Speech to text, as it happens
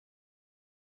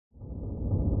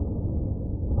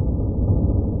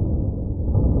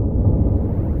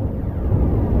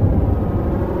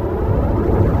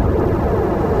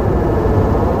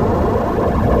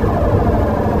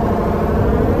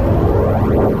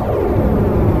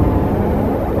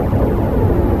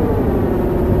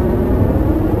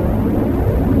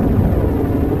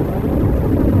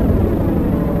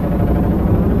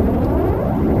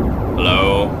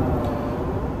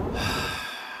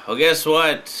guess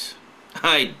what?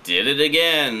 I did it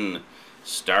again.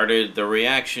 Started the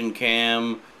reaction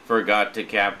cam, forgot to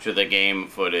capture the game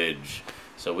footage.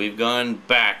 So we've gone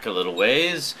back a little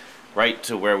ways, right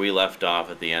to where we left off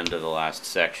at the end of the last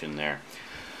section there.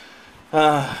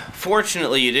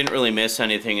 Fortunately, you didn't really miss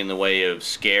anything in the way of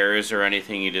scares or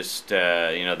anything. You just,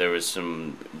 you know, there was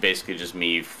some, basically just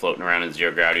me floating around in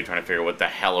zero gravity trying to figure out what the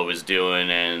hell I was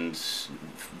doing and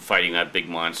fighting that big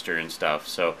monster and stuff.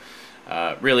 So,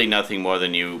 really nothing more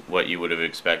than what you would have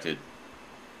expected.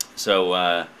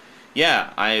 So,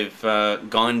 yeah, I've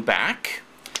gone back,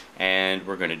 and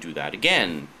we're going to do that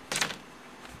again.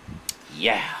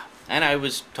 Yeah. And I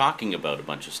was talking about a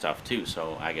bunch of stuff too,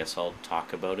 so I guess I'll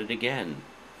talk about it again.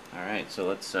 Alright, so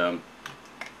let's,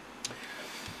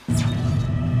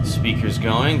 speakers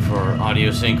going for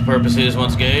audio sync purposes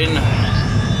once again.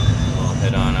 We'll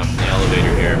head on up the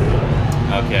elevator here.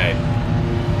 Okay.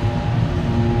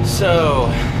 So,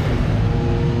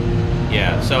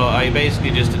 yeah, so I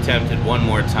basically just attempted one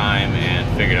more time and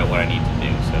figured out what I need to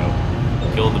do.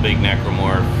 So, kill the big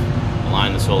necromorph,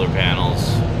 align the solar panels,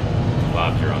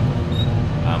 Bob's your uncle.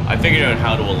 I figured out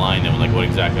how to align them, like what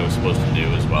exactly I was supposed to do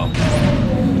as well.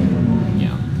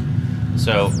 Yeah.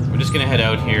 So, we're just going to head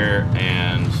out here,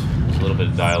 and there's a little bit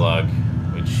of dialogue,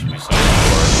 which we saw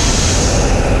before.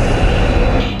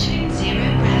 Entering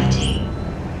zero gravity.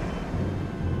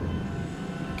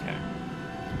 Okay.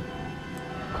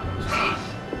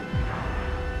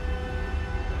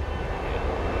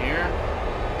 Here.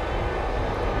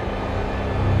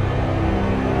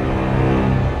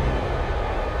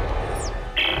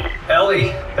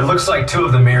 Ellie, it looks like two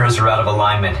of the mirrors are out of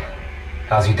alignment.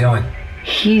 How's he doing?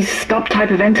 He's stopped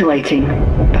hyperventilating,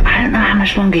 but I don't know how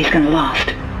much longer he's gonna last.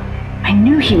 I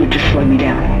knew he would just slow me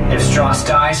down. If Strauss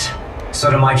dies,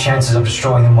 so do my chances of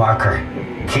destroying the marker.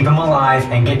 Keep him alive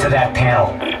and get to that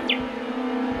panel.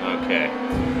 Okay.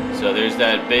 So there's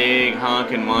that big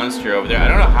honking monster over there. I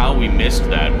don't know how we missed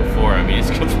that before. I mean,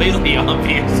 it's completely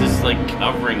obvious. It's like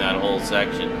covering that whole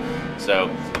section. So,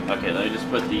 okay, let me just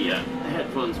put the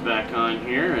headphones back on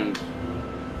here and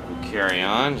we'll carry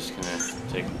on. Just gonna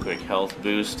take a quick health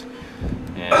boost.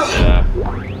 And,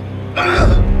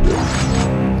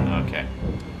 okay.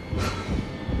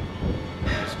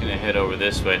 Just gonna head over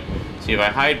this way. See, if I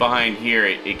hide behind here,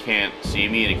 it can't see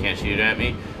me and it can't shoot at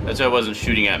me. That's why it wasn't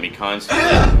shooting at me constantly.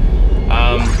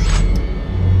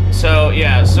 So,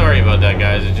 yeah, sorry about that,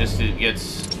 guys. It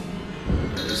gets...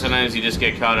 Sometimes you just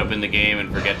get caught up in the game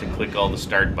and forget to click all the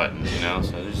start buttons, you know?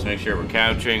 So just make sure we're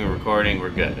capturing, we're recording, we're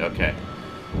good. Okay.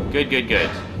 Good, good, good.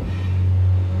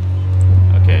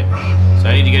 Okay. So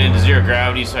I need to get into zero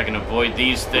gravity so I can avoid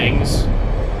these things.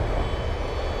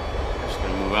 Just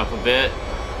gonna move up a bit.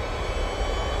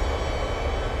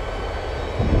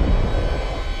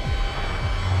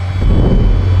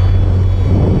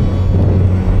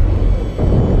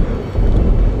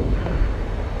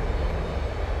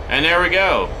 And there we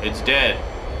go. It's dead.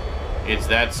 It's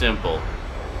that simple.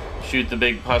 Shoot the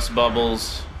big pus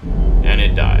bubbles, and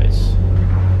it dies.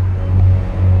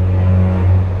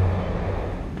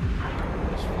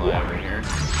 Just fly over here.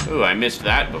 Ooh, I missed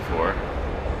that before.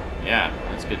 Yeah,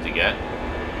 that's good to get.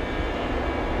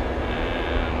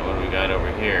 And what do we got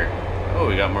over here? Oh,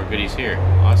 we got more goodies here.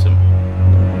 Awesome.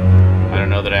 I don't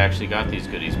know that I actually got these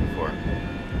goodies before.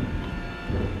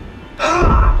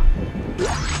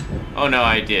 Oh no,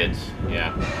 I did.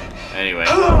 Yeah. Anyway.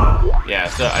 Yeah,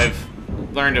 so I've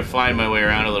learned to find my way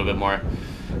around a little bit more.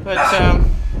 But,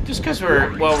 just because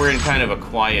we're in kind of a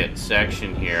quiet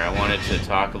section here, I wanted to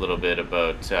talk a little bit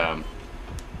about,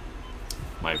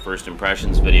 my first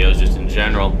impressions videos, just in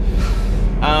general.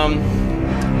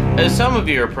 As some of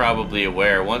you are probably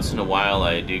aware, once in a while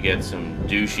I do get some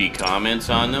douchey comments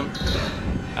on them.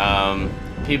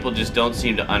 People just don't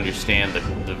seem to understand the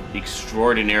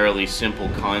extraordinarily simple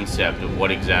concept of what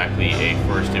exactly a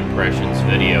first impressions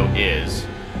video is.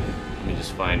 Let me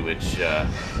just find which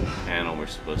panel we're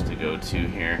supposed to go to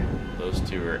here. Those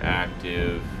two are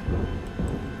active.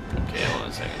 Okay, hold on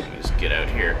a second. Let me just get out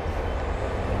here.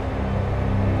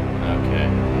 Okay.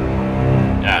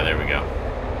 Ah, there we go.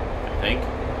 I think.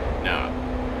 No.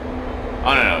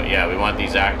 Oh, no. Yeah, we want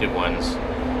these active ones.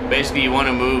 Basically, you want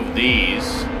to move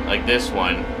these, like this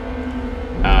one,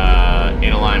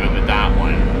 in alignment with that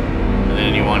one. And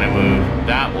then you want to move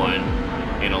that one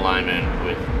in alignment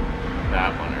with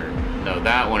that one. Or, no,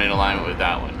 that one in alignment with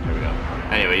that one. There we go.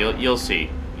 Anyway, you'll see.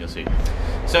 You'll see.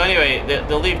 So anyway,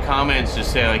 they'll leave comments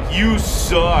just saying, like, you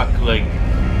suck. Like,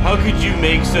 how could you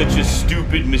make such a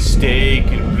stupid mistake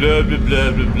and blah blah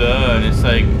blah blah blah. And it's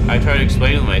like, I tried to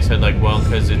explain to them. I said like, well,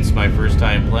 because it's my first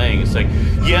time playing. It's like,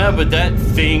 yeah, but that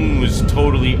thing was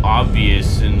totally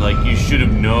obvious and like you should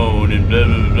have known and blah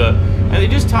blah blah. And they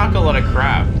just talk a lot of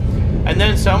crap. And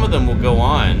then some of them will go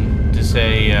on to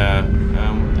say,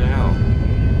 what the hell?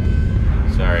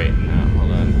 Sorry,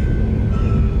 hold on.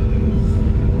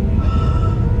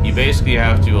 You basically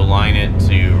have to align it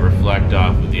to reflect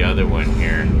off of the other one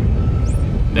here.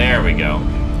 There we go.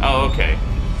 Oh, okay.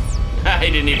 I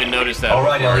didn't even notice that. All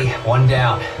right, before. Ellie, one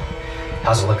down.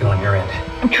 How's it looking on your end?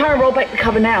 I'm trying to roll back the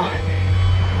cover now.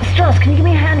 Strauss, can you give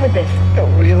me a hand with this?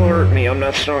 Oh, you'll hurt me. I'm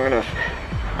not strong enough.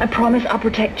 I promise I'll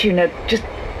protect you. Now, just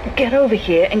get over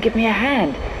here and give me a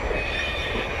hand.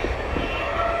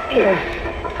 Here.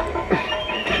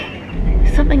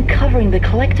 Something covering the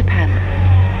collector panel.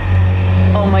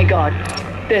 Oh my god.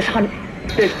 There's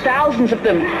thousands of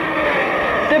them.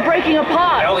 They're breaking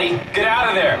apart. Ellie, get out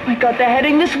of there! Oh my god, they're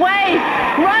heading this way!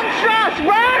 Run, Strauss,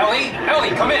 run!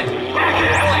 Ellie, come in!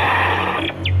 Ellie!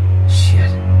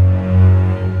 Shit.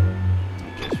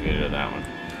 Guess we gotta do that one.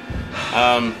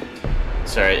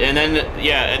 Sorry, and then,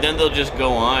 yeah, and then they'll just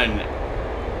go on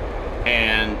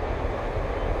and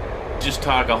just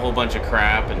talk a whole bunch of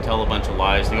crap and tell a bunch of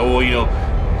lies. They go, oh, well, you know,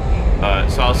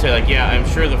 so I'll say, like, yeah, I'm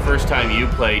sure the first time you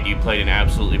played an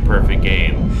absolutely perfect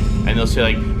game. And they'll say,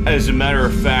 like, as a matter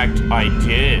of fact, I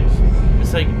did.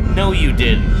 It's like, no, you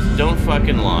didn't. Don't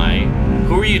fucking lie.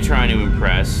 Who are you trying to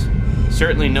impress?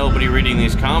 Certainly nobody reading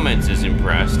these comments is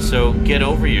impressed, so get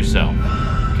over yourself.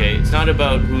 Okay? It's not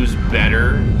about who's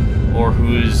better or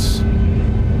who's,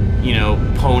 you know,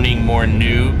 poning more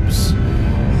noobs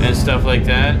and stuff like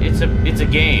that. It's a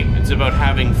game. It's about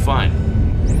having fun.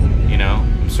 You know?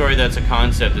 I'm sorry that's a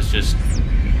concept that's just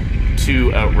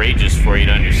too outrageous for you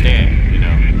to understand, you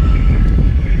know?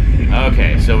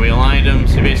 Okay, so we aligned them,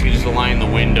 so basically just align the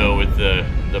window with the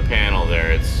panel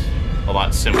there. It's a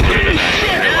lot simpler than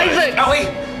that. Ellie!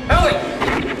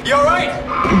 You alright?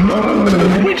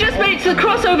 We just made it to the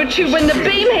crossover tube when the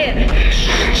beam hit.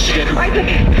 Isaac,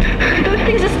 those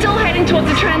things are still heading towards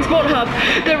the transport hub.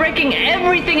 They're wrecking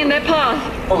everything in their path.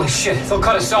 Holy shit, they'll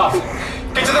cut us off.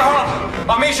 Get to the hub!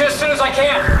 I'll meet you as soon as I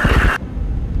can!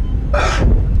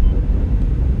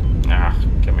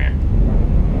 Come here.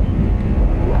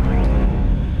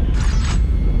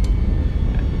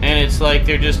 And it's like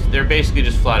they're basically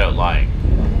just flat out lying.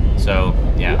 So,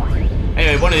 yeah.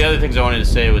 Anyway, one of the other things I wanted to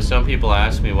say was some people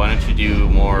asked me, why don't you do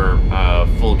more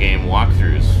full game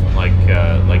walkthroughs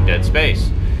like Dead Space?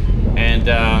 And,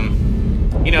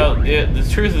 you know, the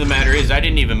truth of the matter is I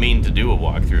didn't even mean to do a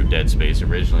walkthrough of Dead Space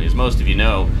originally. As most of you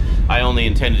know, I only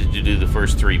intended to do the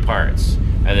first 3 parts.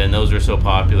 And then those were so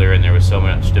popular and there was so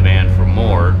much demand for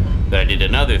more that I did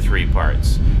another 3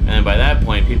 parts. And then by that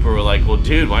point, people were like, well,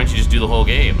 dude, why don't you just do the whole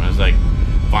game? And I was like,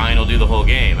 fine, I'll do the whole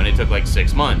game. And it took like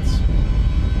 6 months.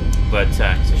 But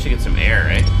I should get some air,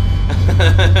 right?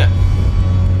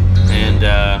 And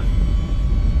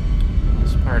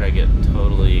this part I get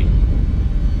totally...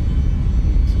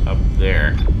 It's up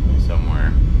there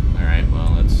somewhere. Alright,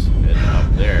 well, let's head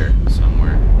up there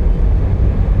somewhere.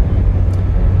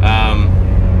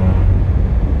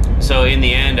 So in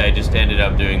the end, I just ended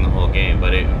up doing the whole game,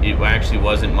 but it actually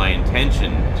wasn't my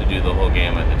intention to do the whole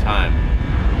game at the time.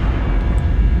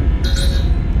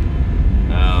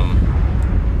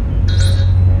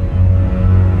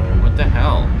 What the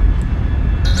hell?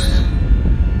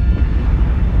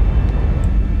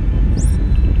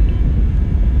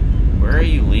 Where are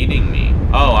you leading me?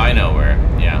 Oh, I know where.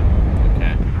 Yeah.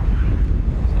 Okay.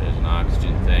 So there's an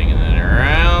oxygen thing, and then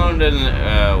around,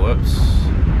 and whoops.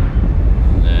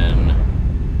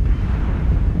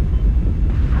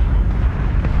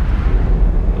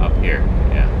 Here,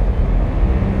 yeah.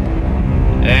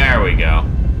 There we go.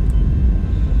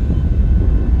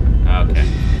 Okay.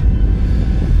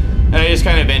 And I just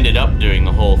kind of ended up doing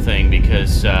the whole thing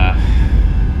because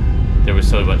there was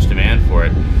so much demand for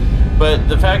it. But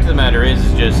the fact of the matter is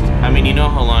just, I mean, you know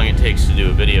how long it takes to do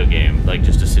a video game, like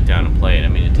just to sit down and play it. I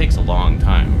mean, it takes a long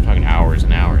time. We're talking hours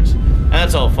and hours. And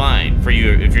that's all fine for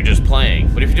you if you're just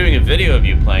playing. But if you're doing a video of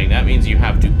you playing, that means you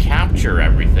have to capture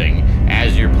everything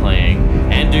as you're playing,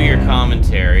 and do your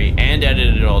commentary, and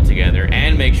edit it all together,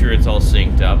 and make sure it's all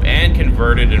synced up, and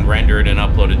convert it and render it and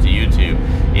upload it to YouTube.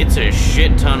 It's a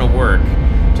shit ton of work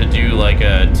to do like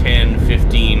a 10,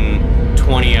 15,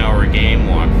 20-hour game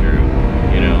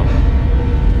walkthrough, you know?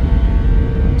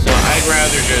 So I'd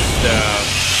rather just,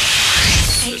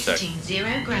 Exiting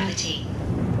 0 gravity.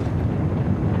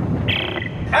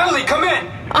 Ellie, come in!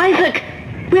 Isaac,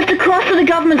 we have to cross to the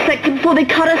government. government sector before they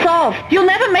cut us off. You'll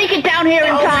never make it down here in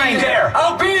time.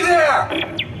 I'll be there!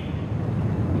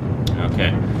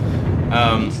 Okay.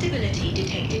 Instability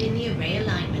detected in the array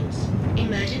alignments.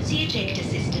 Emergency ejector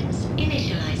systems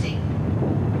initializing.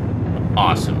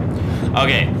 Awesome.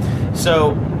 Okay,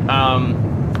 so,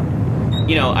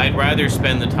 you know, I'd rather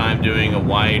spend the time doing a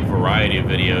wide variety of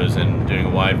videos and doing a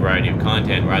wide variety of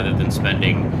content rather than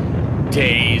spending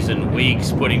days and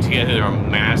weeks putting together a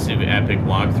massive epic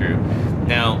walkthrough.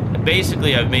 Now,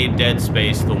 basically, I've made Dead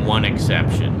Space the one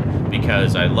exception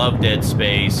because I love Dead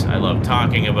Space, I love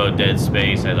talking about Dead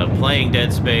Space, I love playing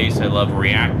Dead Space, I love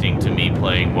reacting to me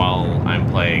playing while I'm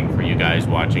playing for you guys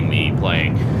watching me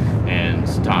playing and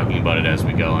talking about it as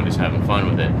we go and just having fun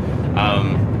with it.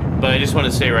 But I just want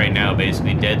to say right now,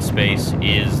 basically, Dead Space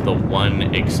is the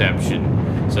one exception.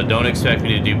 So don't expect me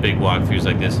to do big walkthroughs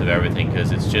like this of everything,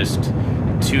 because it's just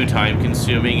too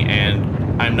time-consuming, and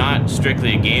I'm not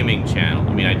strictly a gaming channel.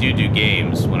 I mean, I do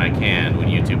games when I can, when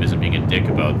YouTube isn't being a dick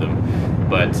about them.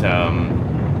 But,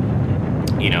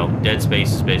 you know, Dead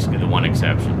Space is basically the one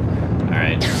exception.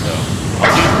 Alright, so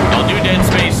I'll do Dead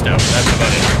Space stuff. That's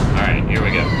about it. Alright, here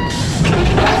we go.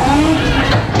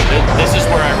 This is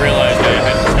where I realized I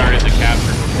had started the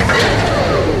capture before.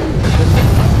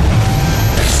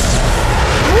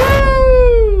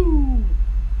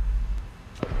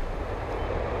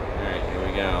 Alright, here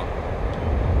we go.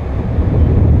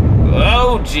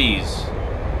 Oh, jeez.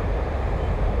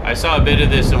 I saw a bit of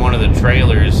this in one of the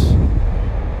trailers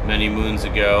many moons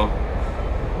ago.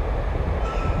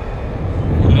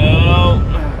 Oh.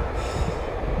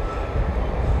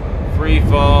 Free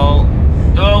fall.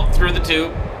 Oh, through the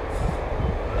tube.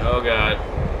 Oh, God.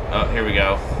 Oh, here we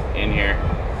go. In here.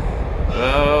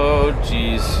 Oh,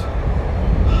 jeez.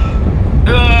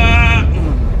 Ah!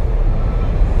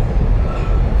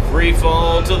 Free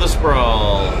fall to the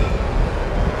sprawl.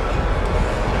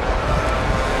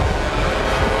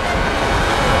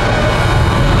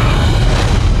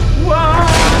 Wow!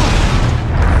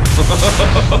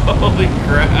 Holy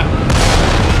crap.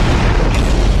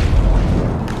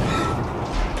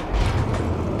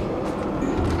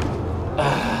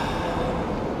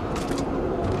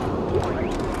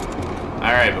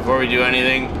 Alright, before we do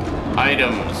anything,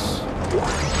 items.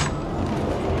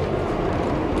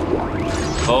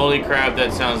 Holy crap,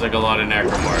 that sounds like a lot of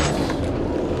necromorphs.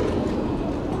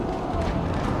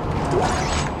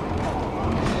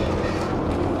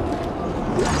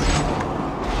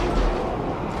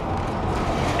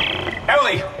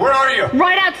 Ellie, where are you?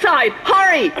 Right outside!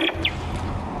 Hurry!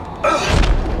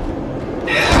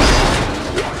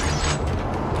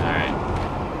 Alright.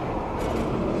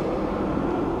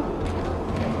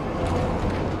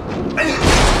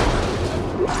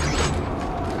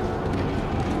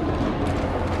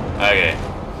 Okay.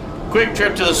 Quick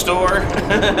trip to the store.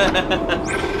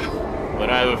 But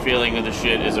I have a feeling that the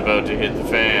shit is about to hit the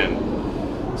fan.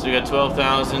 So we got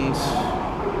 12,000.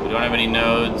 We don't have any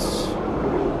nodes.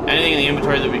 Anything in the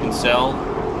inventory that we can sell?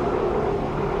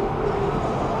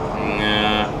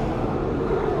 Nah.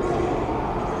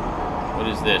 What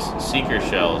is this? Seeker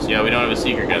shells. Yeah, we don't have a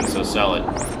seeker gun, so sell it.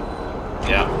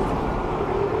 Yeah.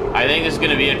 I think this is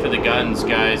going to be it for the guns,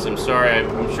 guys. I'm sorry.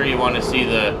 I'm sure you want to see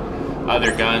the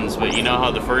other guns, but you know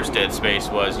how the first Dead Space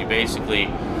was. You basically,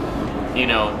 you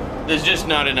know, there's just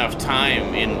not enough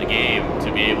time in the game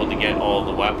to be able to get all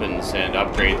the weapons and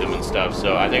upgrade them and stuff.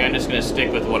 So I think I'm just going to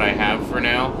stick with what I have for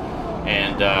now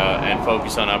and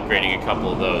focus on upgrading a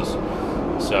couple of those.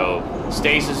 So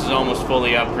Stasis is almost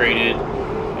fully upgraded,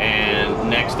 and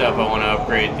next up I want to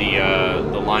upgrade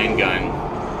the line gun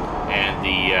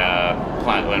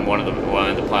and one of the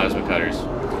plasma cutters.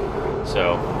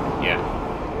 So yeah.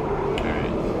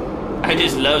 I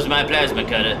just loves my plasma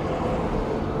cutter.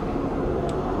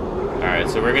 Alright,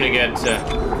 so we're gonna get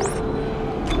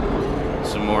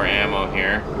some more ammo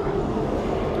here.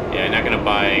 Yeah, I'm not gonna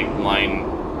buy line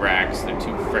racks, they're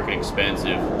too frickin'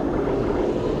 expensive.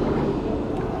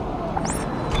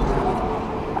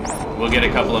 We'll get a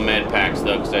couple of med packs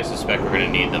though, because I suspect we're gonna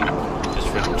need them, just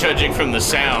for judging from the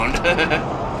sound.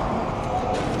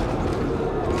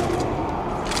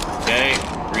 Okay,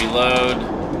 reload.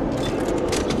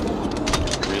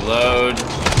 Reload.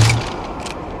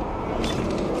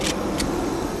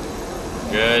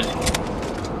 Good.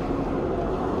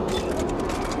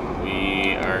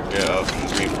 We are good. Oh,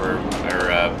 green for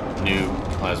our new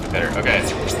plasma cutter. Okay.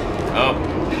 Oh.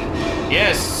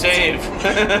 Yes, save.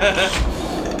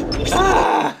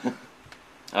 Ah!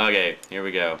 Okay, here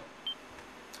we go.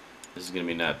 This is gonna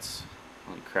be nuts.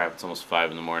 Holy crap! It's almost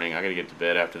 5 in the morning. I gotta get to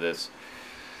bed after this.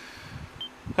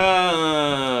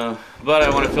 But I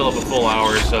want to fill up a full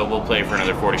hour, so we'll play for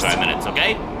another 45 minutes.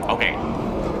 Okay? Okay.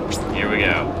 Here we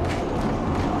go.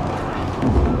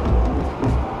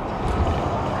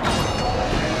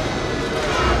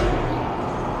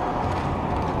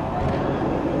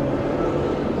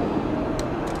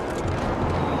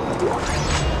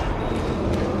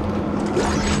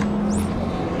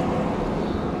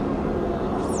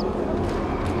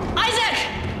 Isaac!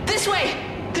 This way!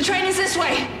 The train is this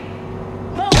way!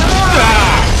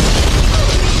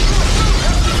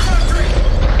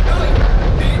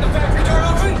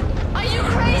 Are you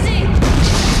crazy?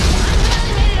 I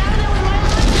barely made it out of there with my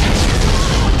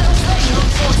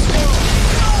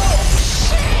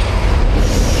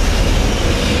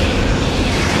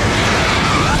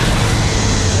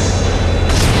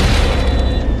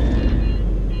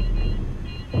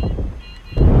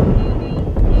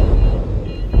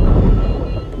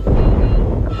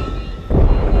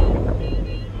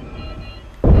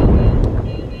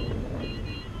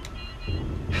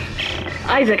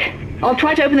Isaac, I'll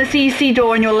try to open the CEC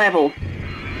door on your level.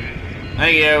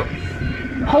 Thank you.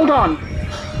 Hold on.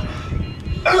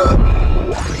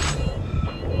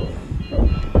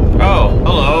 Oh,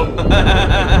 hello.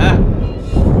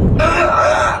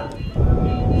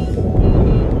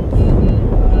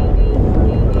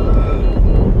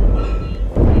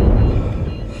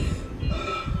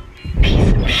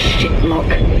 Piece of shit lock.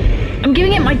 I'm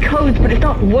giving it my codes, but it's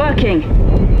not working.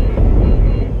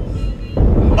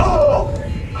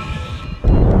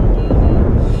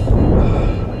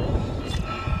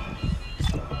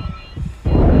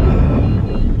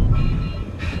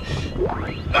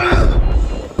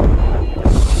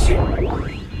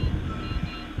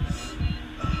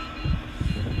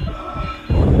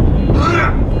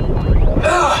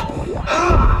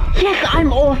 Yes,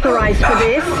 I'm authorized for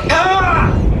this.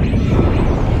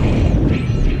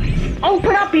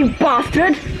 Open up, you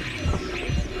bastard!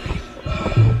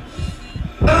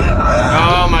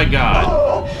 Oh my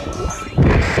god.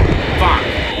 Fuck.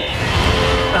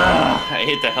 I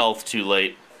hit the health too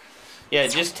late. Yeah,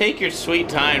 just take your sweet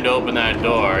time to open that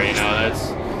door, you know,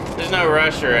 there's no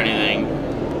rush or anything.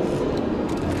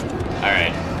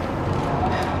 Alright.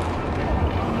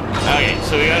 Okay,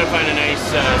 so we gotta find a nice,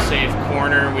 safe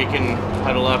corner we can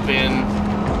huddle up in.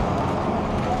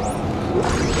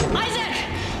 Isaac!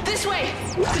 This way!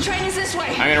 The train is this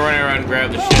way! I'm gonna run around and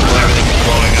grab the shit while everything's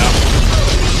blowing up.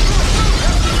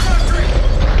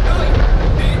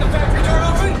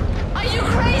 Are you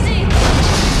crazy?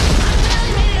 I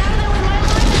barely made it out of there with my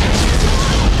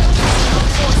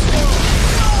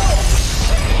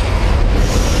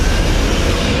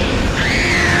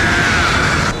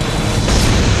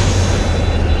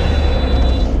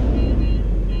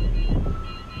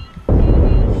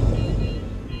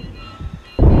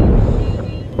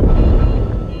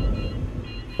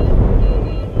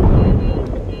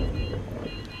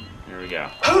Here we go.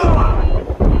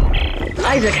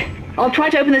 Isaac, I'll try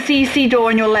to open the CEC door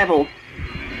on your level.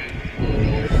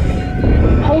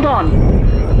 Hold on.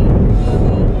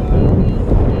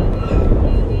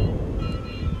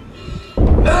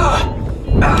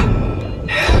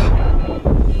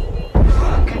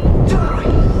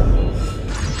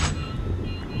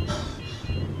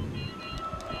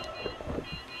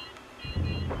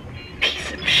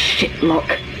 Piece of shit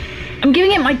lock. I'm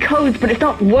giving it my codes, but it's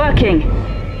not working.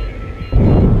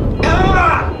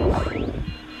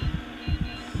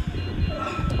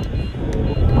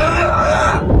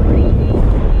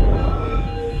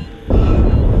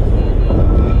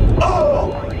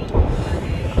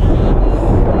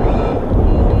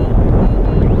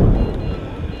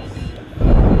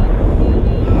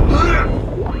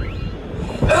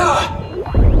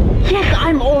 Yes,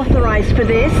 I'm authorized for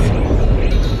this.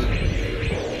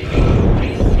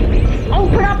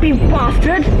 Open up, you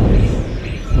bastard!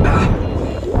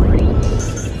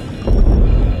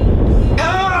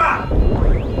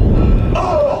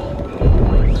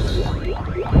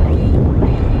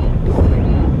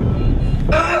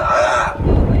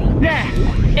 There!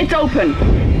 It's open!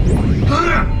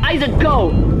 Isaac,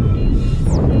 go!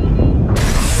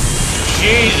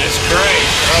 Jesus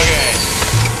Christ, okay.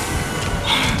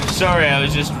 Sorry, I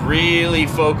was just really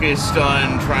focused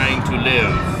on trying to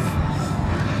live.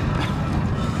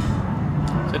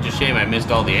 Such a shame I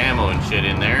missed all the ammo and shit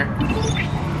in there.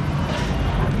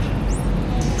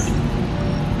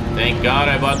 Thank God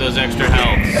I bought those extra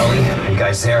healths. Ellie, are you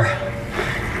guys there?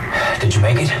 Did you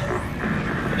make it?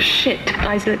 Shit,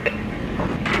 Isaac.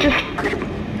 Just...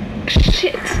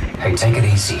 shit. Hey, take it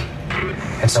easy.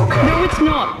 It's okay. No, it's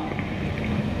not.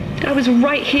 I was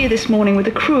right here this morning with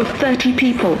a crew of 30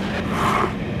 people.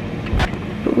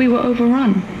 But we were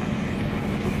overrun.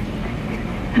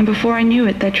 And before I knew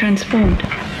it, they transformed.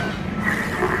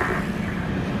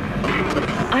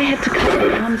 I had to cut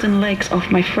the arms and legs off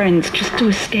my friends just to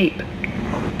escape.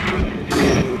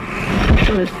 I'm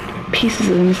sure there's pieces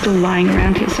of them still lying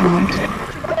around here somewhere.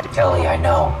 Ellie, I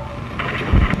know.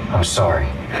 I'm sorry.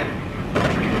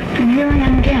 And here I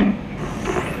am again.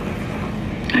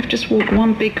 I've just walked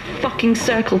one big fucking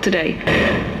circle today.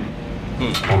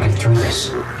 We'll get through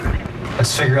this.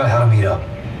 Let's figure out how to meet up.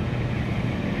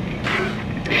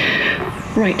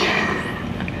 Right.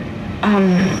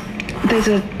 There's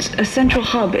a central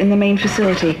hub in the main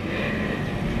facility.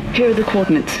 Here are the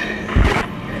coordinates.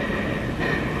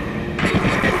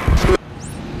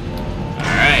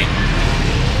 Alright.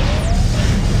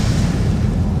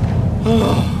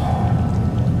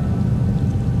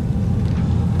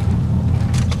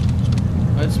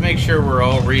 Let's make sure we're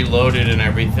all reloaded and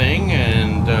everything,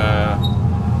 and,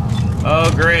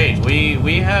 oh great,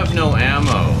 we have no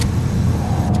ammo.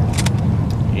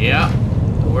 Yeah,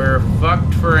 we're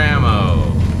fucked for ammo.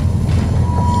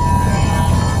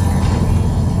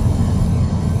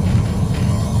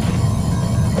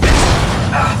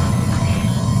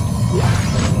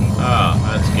 Oh,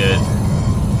 that's good.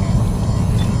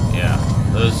 Yeah,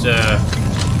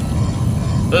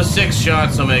 those 6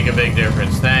 shots will make a big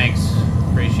difference. Thanks.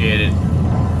 Appreciate it.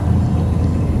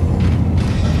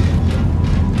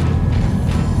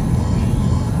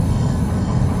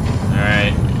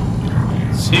 Alright.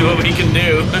 See what we can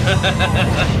do.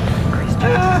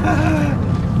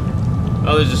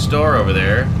 Oh, there's a store over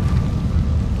there.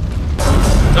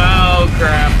 Oh,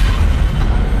 crap.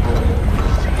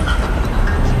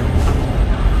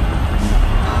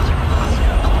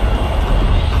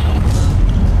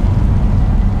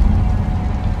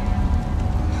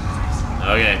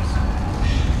 Okay.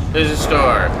 There's a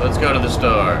store. Let's go to the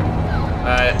store.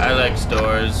 I like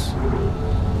stores.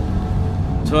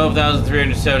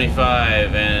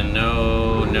 12,375 and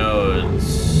no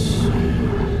nodes.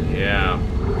 Yeah.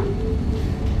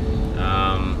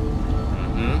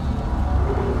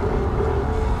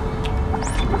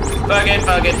 Fuck it,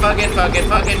 fuck it, fuck it, fuck it,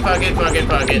 fuck it, fuck it, fuck it,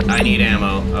 fuck it. I need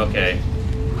ammo. Okay.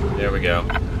 There we go.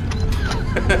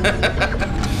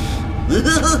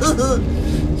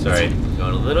 Sorry,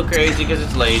 going a little crazy because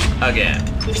it's late again.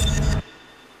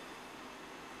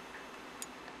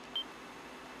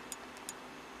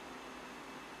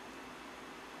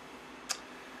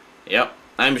 Yep,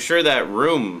 I'm sure that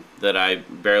room that I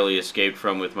barely escaped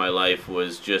from with my life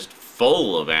was just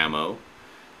full of ammo,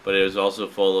 but it was also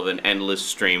full of an endless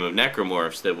stream of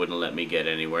necromorphs that wouldn't let me get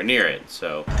anywhere near it,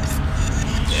 so,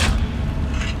 yeah.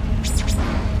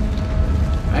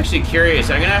 I'm actually curious,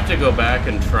 I'm gonna have to go back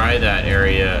and try that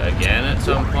area again at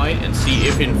some point and see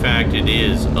if in fact it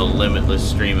is a limitless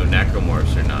stream of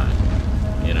necromorphs or not,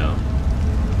 you know.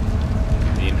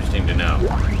 It'd be interesting to know.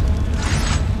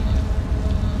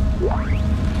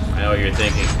 I know what you're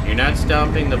thinking. You're not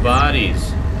stomping the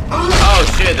bodies. Oh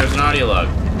shit, there's an audio log.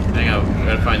 Hang on, we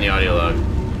gotta find the audio log.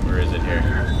 Where is it here?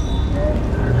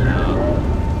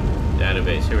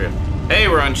 Database, here we go. Hey,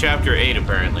 we're on chapter 8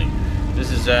 apparently. This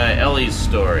is Ellie's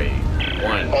story.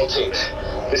 1. All teams,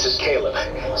 this is Caleb,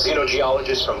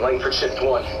 xenogeologist from Langford Shift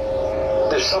 1.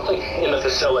 There's something in the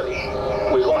facility.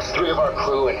 We've lost 3 of our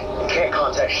crew and can't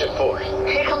contact Shift 4.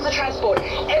 Here comes the transport.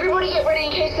 Everybody get ready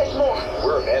in case there's more.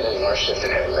 We're abandoning our shift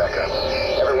and heading back up.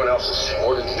 Everyone else is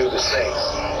ordered to do the same.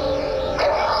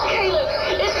 Caleb,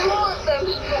 it's more of them.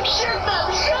 Shoot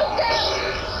them! Shoot them!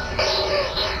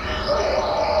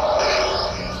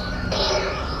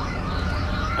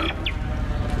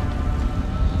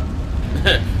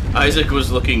 Isaac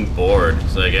was looking bored.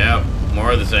 It's like, yeah,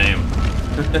 more of the same.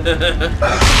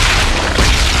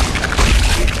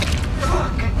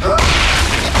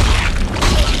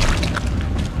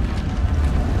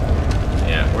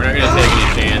 Yeah, we're not gonna take any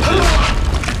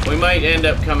chances. We might end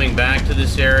up coming back to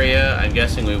this area. I'm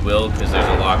guessing we will, because there's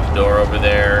a locked door over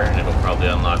there, and it'll probably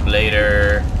unlock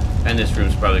later. And this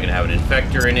room's probably gonna have an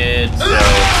infector in it, so...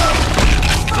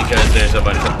 Because there's a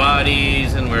bunch of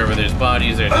bodies, and wherever there's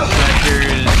bodies, there's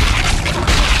infectors.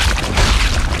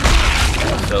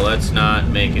 So let's not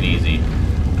make it easy.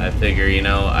 I figure, you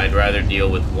know, I'd rather deal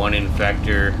with one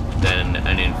infector than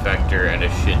an infector and a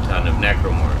shit ton of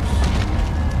necromorphs.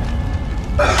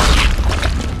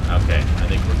 Okay, I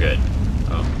think we're good.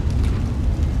 Oh.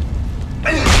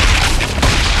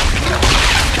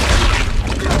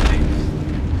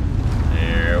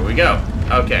 There we go.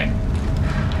 Okay.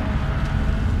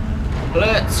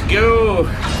 Let's go!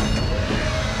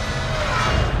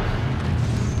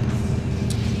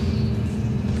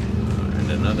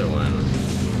 And another one.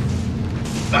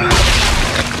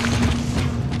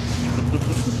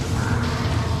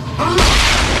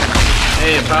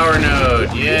 Hey, a power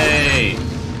node! Yay!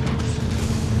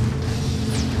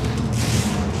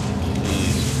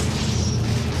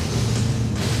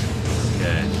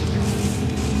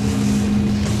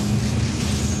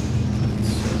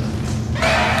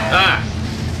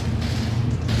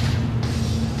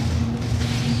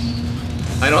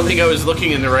 think I was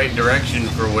looking in the right direction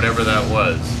for whatever that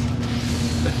was.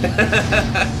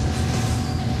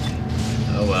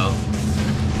 Oh well.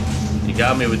 You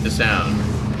got me with the sound.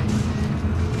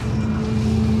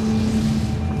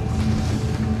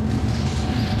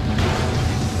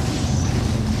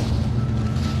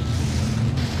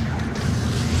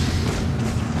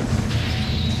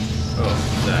 Oh,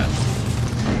 what's that?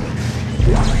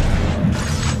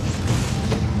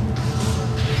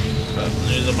 Oh,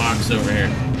 there's a box over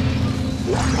here.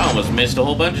 I almost missed a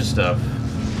whole bunch of stuff.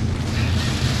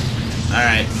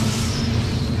 Alright.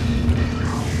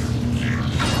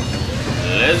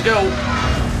 Let's go.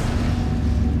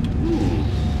 Ooh.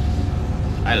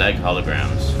 I like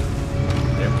holograms.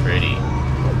 They're pretty.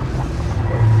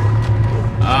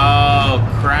 Oh,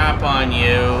 crap on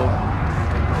you.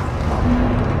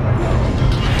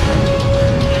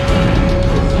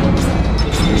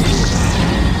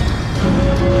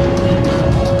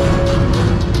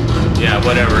 Yeah,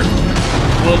 whatever.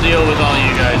 We'll deal with all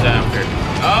you guys after.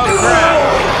 Oh, crap!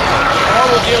 Oh,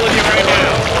 we'll deal with you right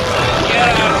now. Get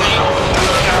out of me.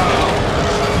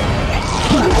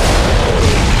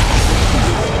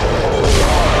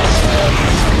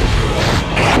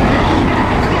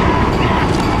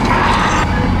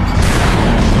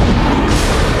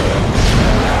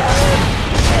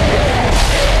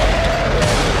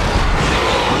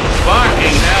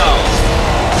 Fucking hell.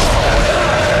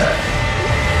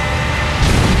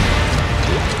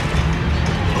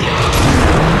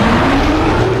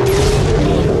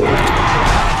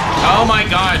 Oh my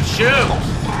god, shoot!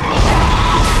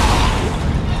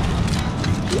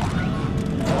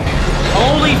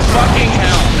 Holy fucking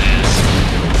hell, man.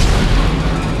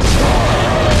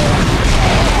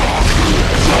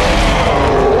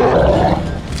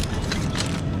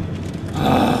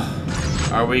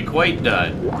 Are we quite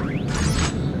done?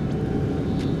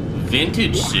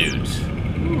 Vintage suit.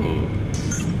 Ooh.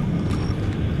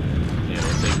 Yeah,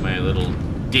 we'll take my little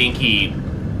dinky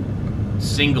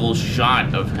single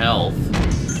shot of health.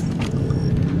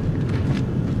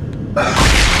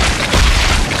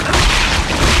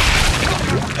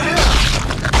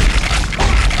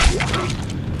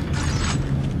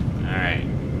 Alright.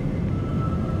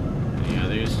 Any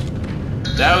others?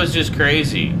 That was just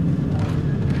crazy.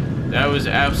 That was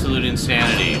absolute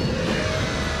insanity.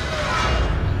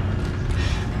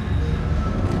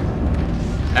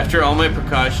 After all my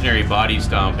precautionary body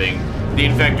stomping, the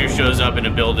infector shows up in a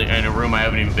building, in a room I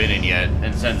haven't even been in yet,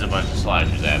 and sends a bunch of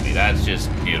slashers at me. That's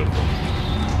just beautiful.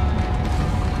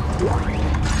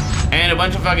 And a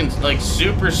bunch of fucking, like,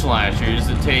 super slashers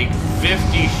that take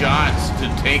 50 shots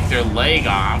to take their leg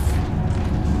off.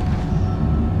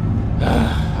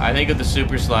 I think with the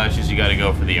super slashers, you gotta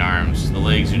go for the arms. The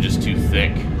legs are just too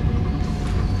thick.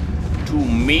 Too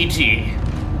meaty.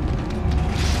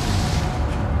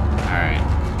 Alright.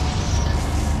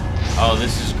 Oh,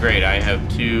 this is great. I have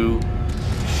 2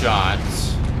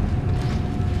 shots.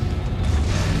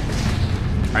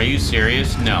 Are you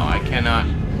serious? No, I cannot.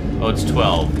 Oh, it's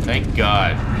 12. Thank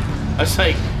God. I was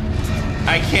like,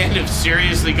 I can't have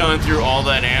seriously gone through all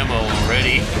that ammo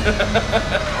already.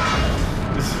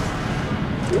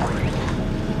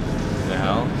 What the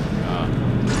hell?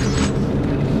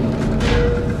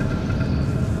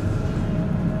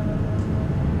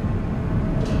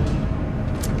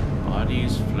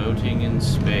 Bodies floating in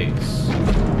space.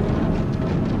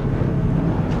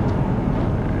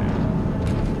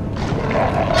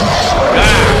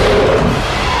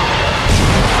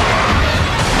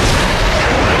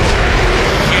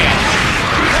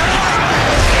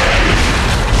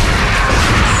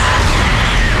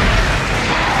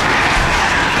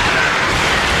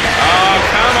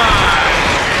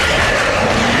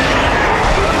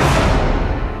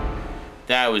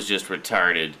 That was just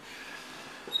retarded.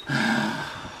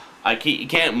 You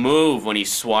can't move when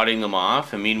he's swatting them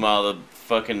off, and meanwhile the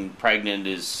fucking pregnant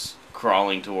is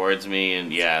crawling towards me,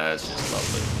 and yeah, that's just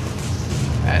lovely.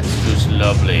 That's just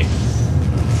lovely.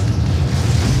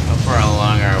 How far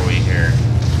along are we here?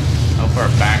 How far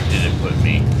back did it put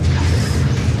me?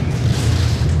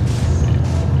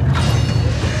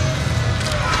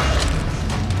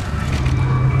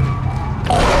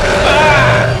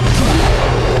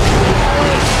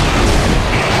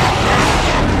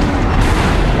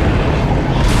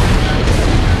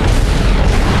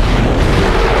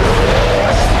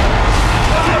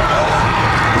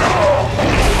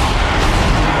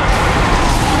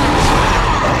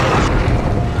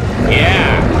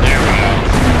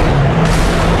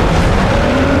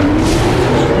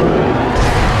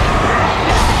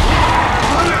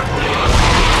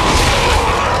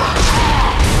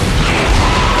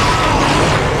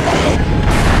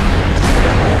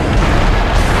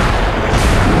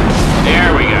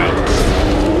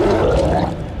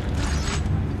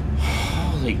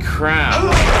 crap.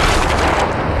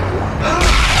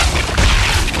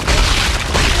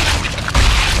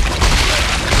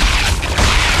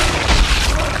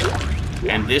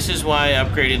 And this is why I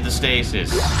upgraded the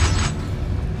stasis.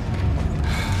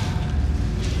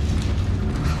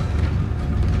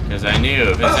 Because I knew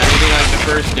if it's anything like the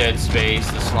first Dead Space,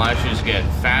 the slashers get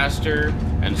faster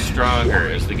and stronger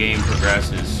as the game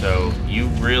progresses. So you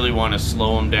really want to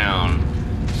slow them down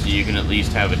so you can at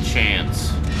least have a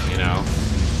chance, you know?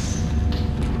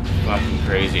 Fucking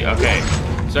crazy. Okay,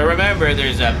 so remember,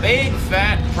 there's a big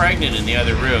fat pregnant in the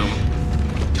other room.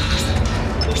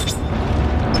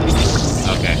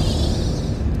 Okay,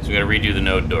 so we gotta redo the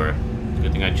node door.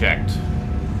 Good thing I checked.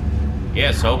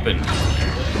 Yes, open.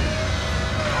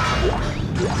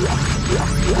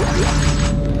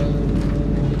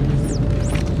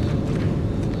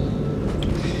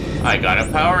 I got a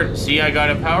power, see, I got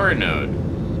a power node.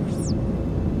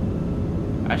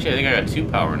 Actually, I think I got 2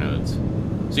 power nodes.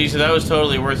 See, so that was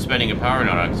totally worth spending a power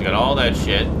node on, because I got all that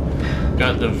shit.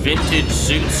 Got the vintage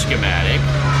suit schematic,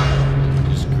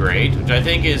 which is great, which I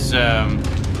think is, I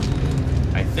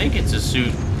think it's a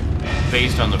suit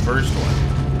based on the first one.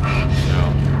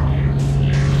 So,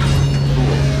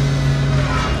 cool.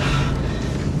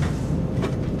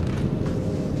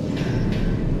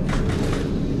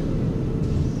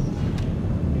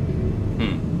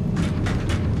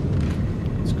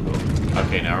 That's cool.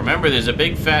 Okay, now remember, there's a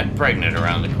big fat pregnant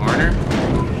around the corner.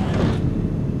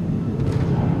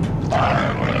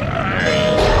 There he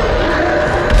is.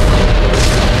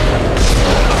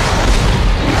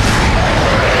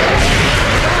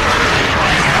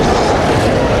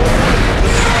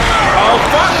 Oh,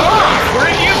 fuck off! Where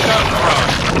did you come from?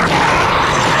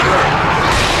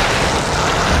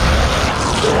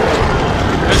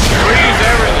 This freeze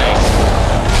everything.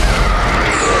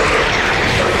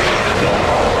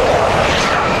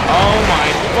 Oh my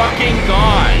fucking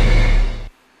god!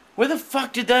 Where the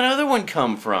fuck did that other one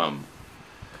come from?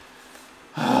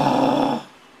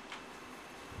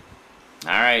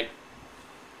 Alright.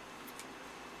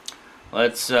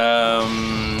 Let's,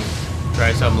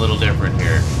 try something a little different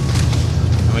here.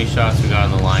 How many shots we got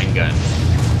on the line gun?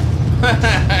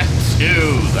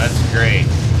 2! That's great.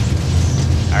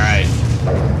 Alright.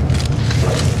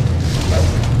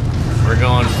 We're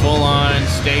going full on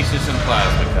stasis and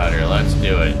plasma cutter. Let's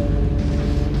do it.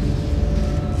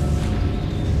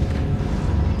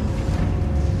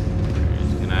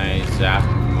 Can I zap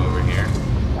him from over here?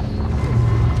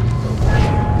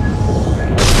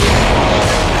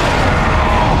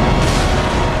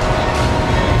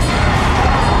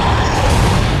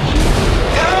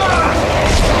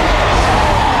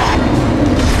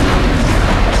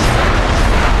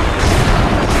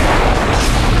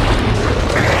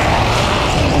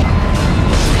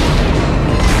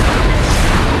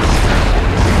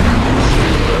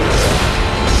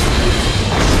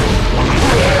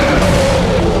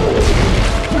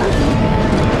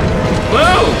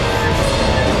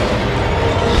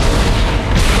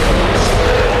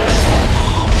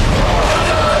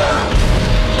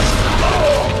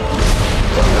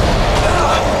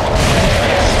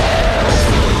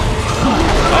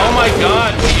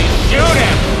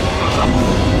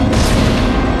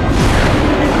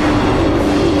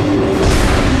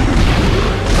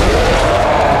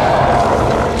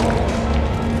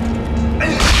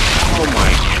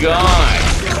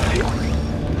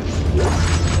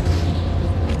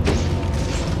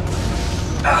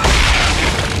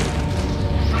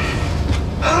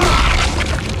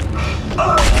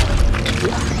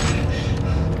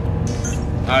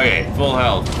 Okay, full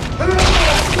health.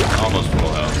 Almost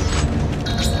full health.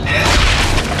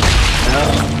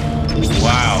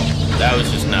 Wow, that was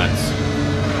just nuts.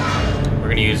 We're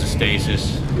gonna use a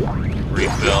stasis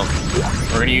refill.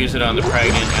 We're gonna use it on the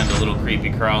pregnant and the little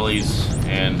creepy crawlies,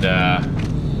 and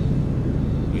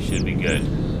we should be good.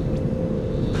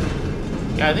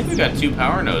 Yeah, I think we got 2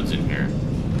 power nodes in here.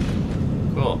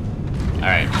 Cool.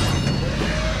 Alright.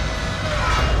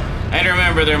 And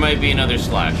remember, there might be another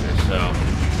slasher, so...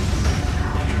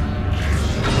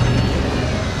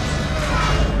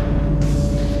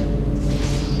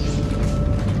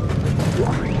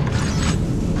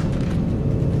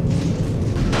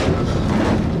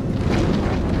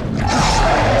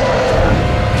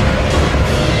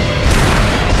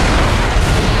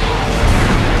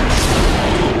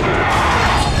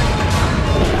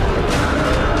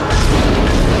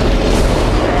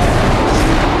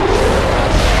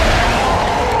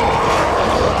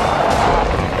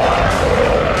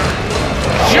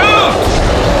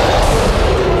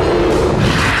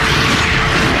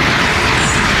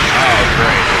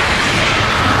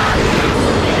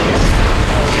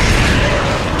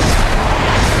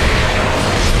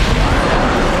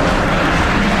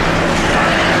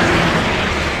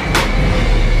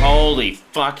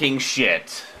 fucking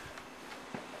shit.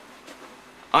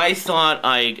 I thought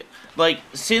like,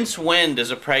 since when does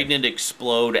a pregnant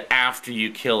explode after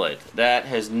you kill it? That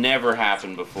has never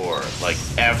happened before. Like,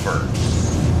 ever.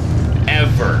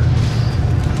 Ever.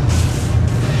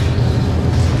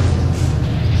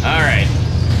 Alright.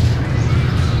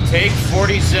 Take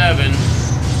 47.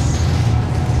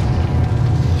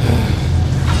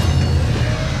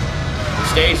 The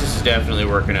stasis is definitely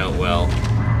working out well.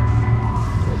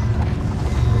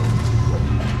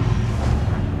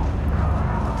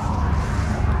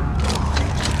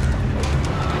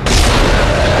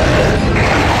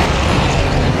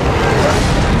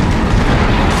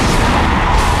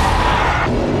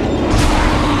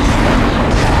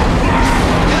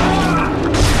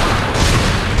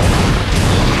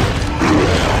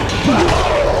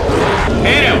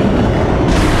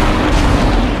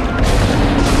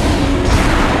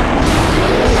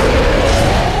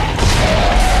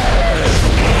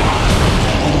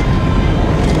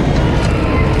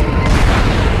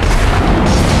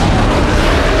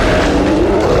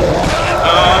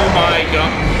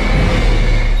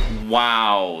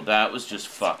 Just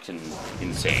fucking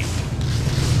insane.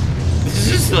 This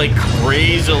is like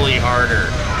crazily harder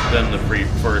than the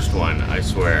first one, I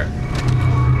swear.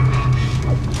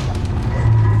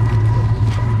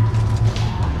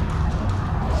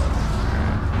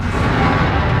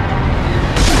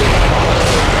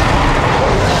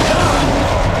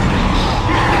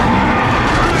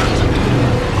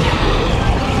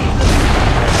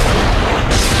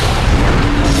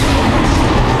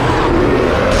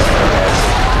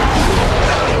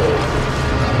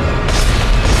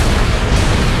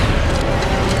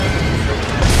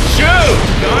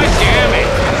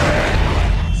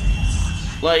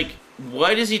 Like,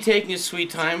 what is he taking his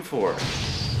sweet time for?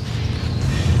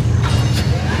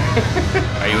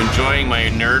 Are you enjoying my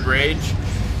nerd rage?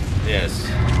 Yes.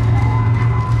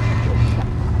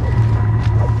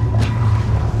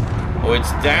 Oh,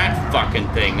 it's that fucking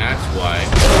thing, that's why.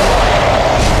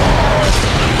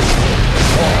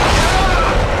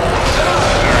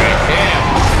 Alright,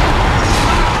 damn.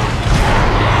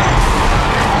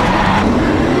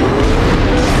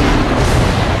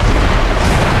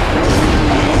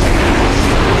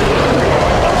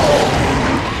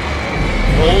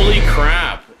 Holy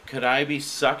crap! Could I be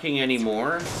sucking any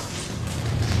more?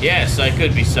 Yes, I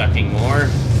could be sucking more.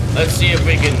 Let's see if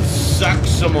we can suck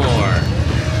some more.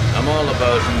 I'm all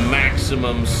about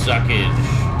maximum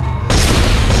suckage.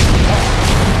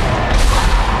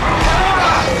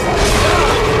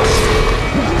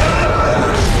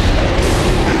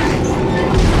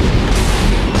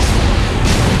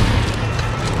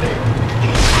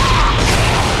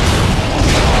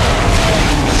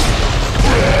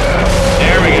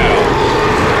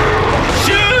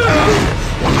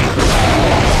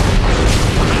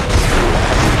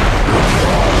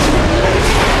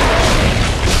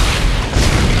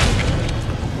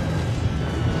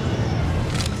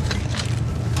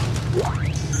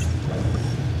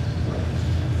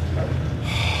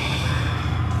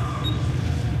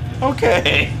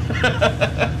 Okay.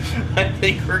 I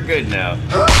think we're good now.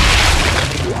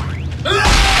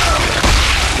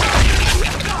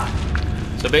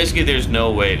 So basically there's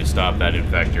no way to stop that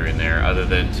infector in there other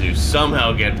than to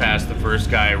somehow get past the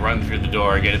first guy, run through the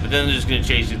door, get it, but then they're just gonna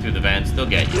chase you through the vents. They'll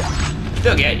get you.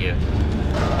 They'll get you.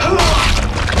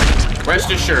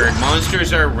 Rest assured,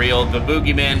 monsters are real, the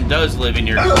boogeyman does live in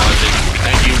your closet,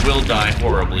 and you will die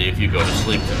horribly if you go to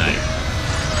sleep tonight.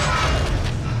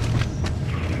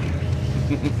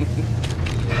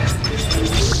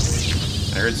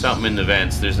 I heard something in the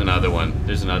vents. There's another one.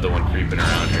 There's another one creeping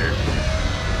around here.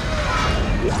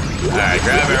 Alright,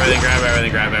 grab everything, grab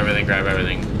everything, grab everything, grab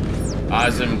everything.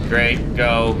 Awesome, great,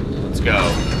 go. Let's go.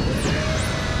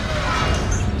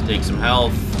 Let's take some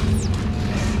health.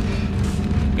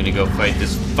 I'm gonna go fight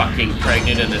this fucking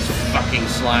pregnant and this fucking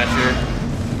slasher.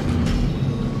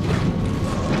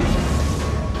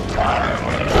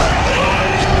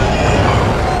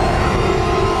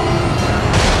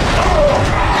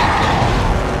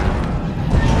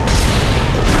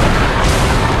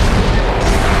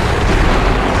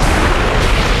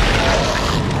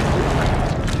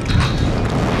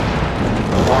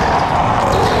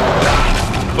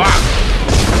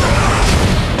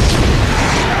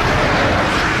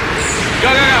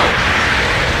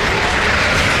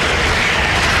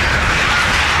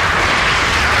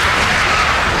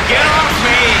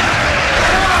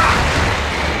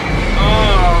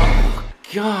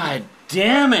 God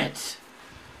damn it!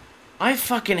 I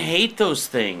fucking hate those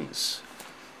things.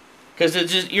 Because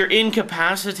it's just, you're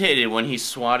incapacitated when he's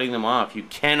swatting them off. You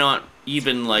cannot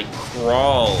even like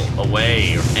crawl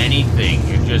away or anything,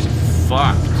 you're just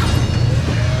fucked.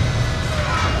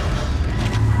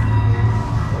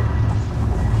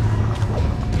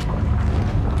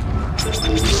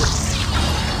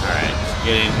 Alright, let's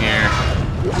get in here.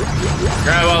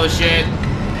 Grab all the shit.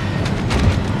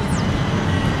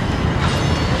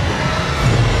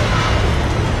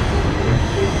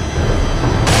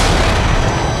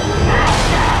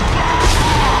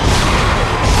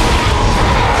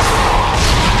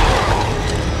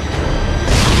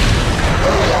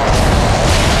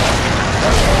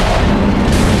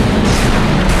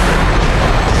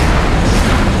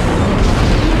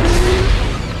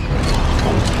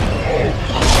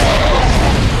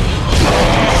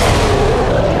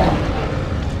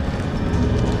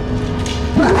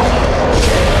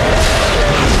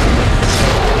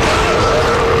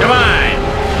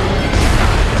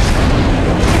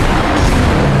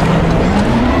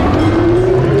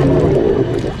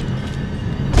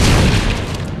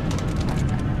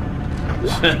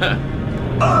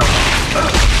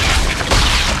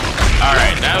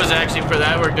 Alright,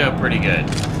 that worked out pretty good.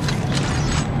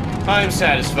 I'm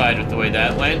satisfied with the way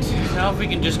that went. Now if we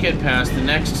can just get past the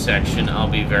next section, I'll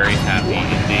be very happy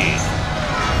indeed.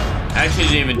 Actually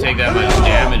didn't even take that much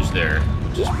damage there,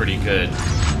 which is pretty good.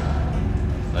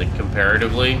 Like,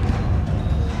 comparatively.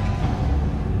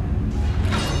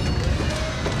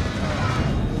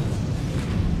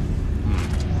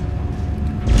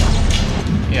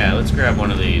 Yeah, let's grab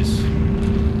one of these. See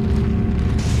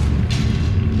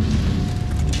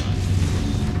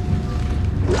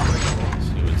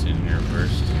what's in here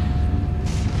first.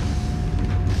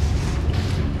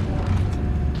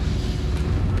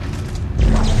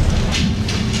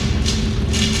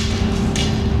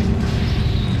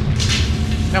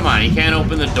 Come on, you can't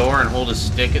open the door and hold a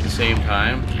stick at the same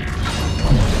time?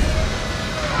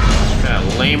 What kind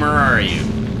of lamer are you?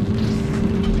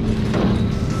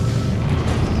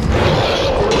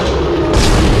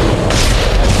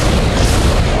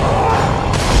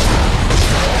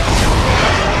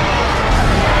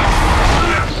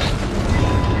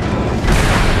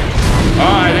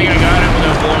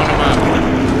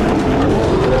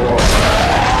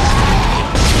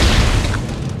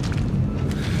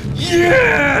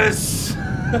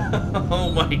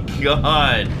 Oh my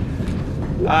god.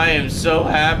 I am so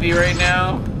happy right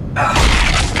now.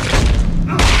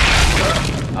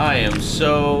 I am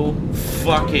so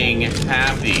fucking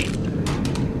happy.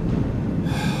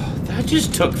 That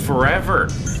just took forever.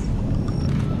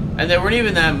 And there weren't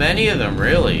even that many of them,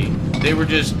 really. They were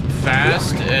just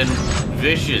fast and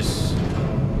vicious.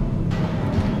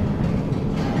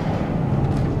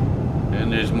 And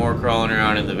there's more crawling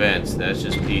around in the vents. That's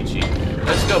just peachy.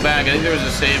 Let's go back. I think there was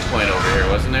a save point over here,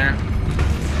 wasn't there?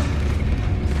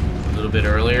 A little bit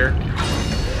earlier.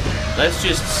 Let's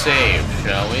just save,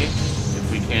 shall we?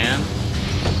 If we can.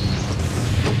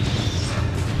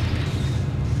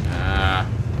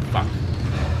 Fuck.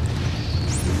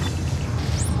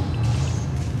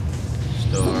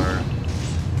 Store.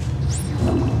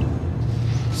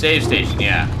 Save station,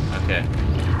 yeah. Okay.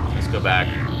 Let's go back.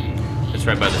 It's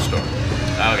right by the store.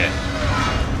 Okay.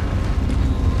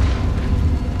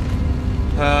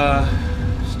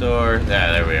 Store.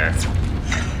 Yeah, there we are.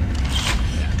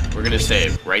 We're gonna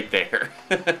save right there.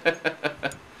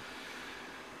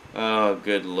 Oh,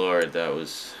 good lord, that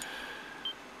was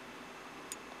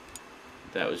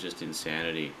just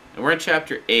insanity. And we're in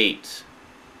chapter 8.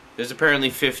 There's apparently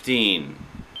 15.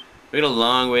 We got a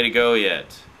long way to go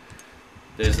yet.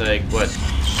 There's like, what?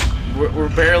 We're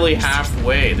barely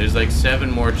halfway. There's like 7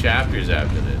 more chapters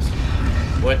after this.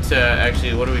 What,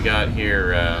 actually, what do we got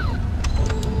here?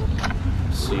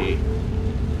 Let's see.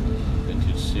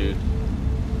 Vintage suit.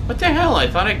 What the hell? I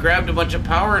thought I grabbed a bunch of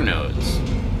power nodes.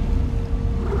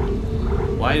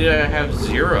 Why did I have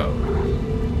 0?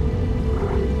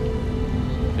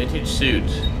 Vintage suit.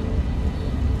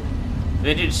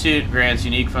 Vintage suit grants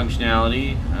unique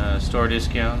functionality, store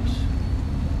discount,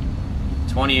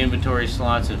 20 inventory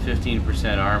slots, and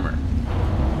 15% armor.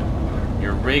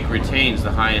 Your rig retains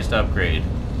the highest upgrade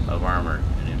of armor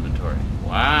and inventory.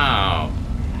 Wow.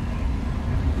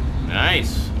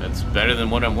 Nice. That's better than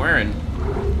what I'm wearing.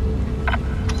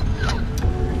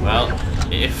 Well,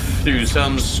 if through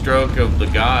some stroke of the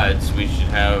gods we should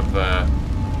have,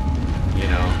 you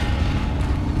know...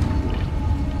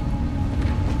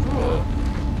 Oh.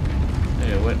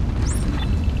 Hey, what?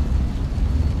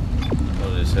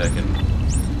 Hold it a second.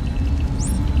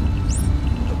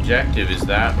 Objective is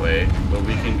that way, but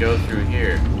we can go through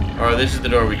here. Oh, this is the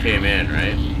door we came in,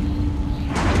 right?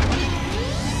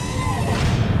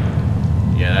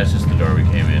 Yeah, that's just the door we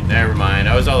came in. Never mind.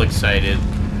 I was all excited.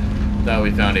 Thought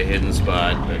we found a hidden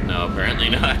spot, but no, apparently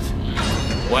not.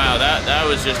 Wow, that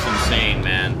was just insane,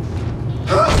 man.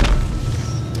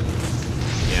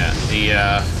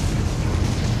 Yeah,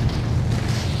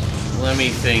 let me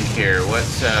think here.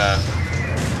 What's,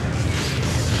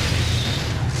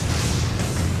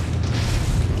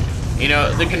 you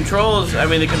know, the controls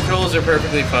are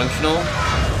perfectly functional.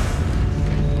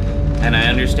 And I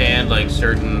understand, like,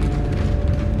 certain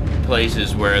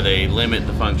places where they limit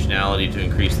the functionality to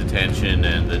increase the tension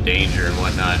and the danger and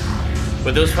whatnot.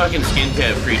 But those fucking skin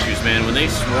tab creatures, man, when they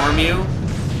swarm you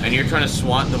and you're trying to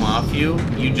swat them off you,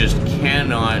 you just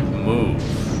cannot move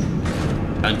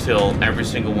until every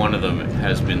single one of them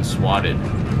has been swatted.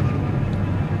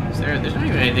 There's not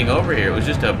even anything over here. It was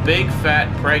just a big,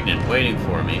 fat pregnant waiting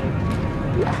for me.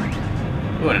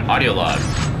 Ooh, and an audio log.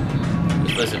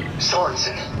 Let's listen.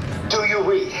 Sorensen, do you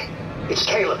read? It's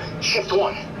Caleb, Shift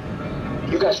 1.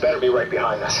 You guys better be right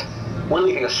behind us. We're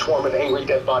leaving a swarm of angry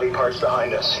dead body parts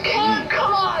behind us. Caleb,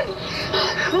 come on!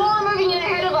 More are moving in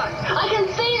ahead of us. I can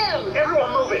see them!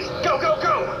 Everyone move it! Go, go,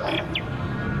 go!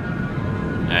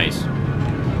 Nice. A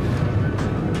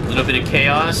little bit of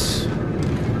chaos.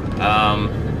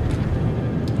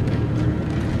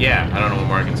 Yeah, I don't know what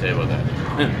more I can say about that.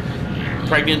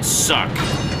 Pregnants suck.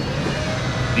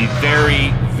 Be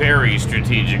very, very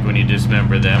strategic when you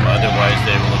dismember them, otherwise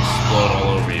they will explode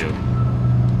all over you.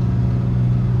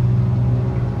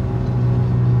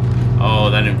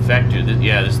 Oh, that infector.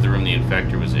 Yeah, this is the room the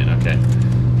infector was in. Okay.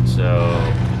 So,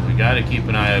 we gotta keep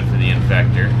an eye out for the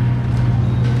infector.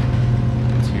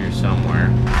 It's here somewhere.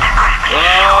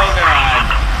 Oh, God!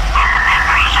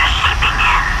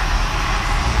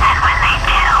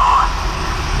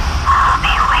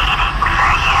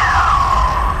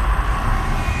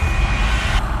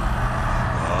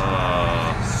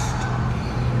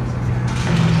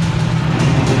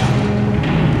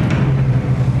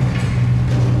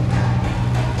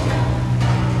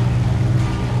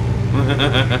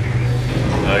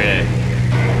 Okay.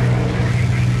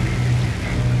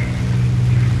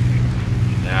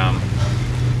 Now,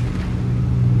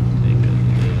 take a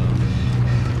little.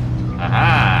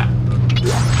 Aha!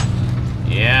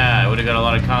 Yeah, I would have got a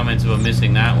lot of comments about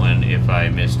missing that one if I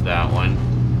missed that one.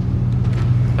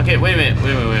 Okay, wait a minute.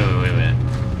 Wait a minute.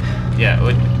 Yeah, I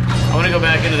want to go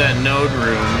back into that node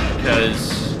room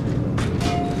because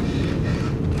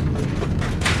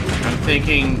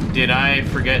thinking, did I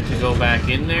forget to go back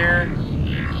in there and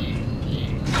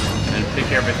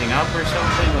pick everything up or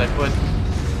something? Like,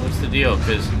 what's the deal?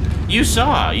 Because you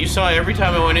saw every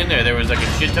time I went in there was like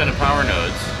a shit ton of power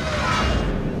nodes.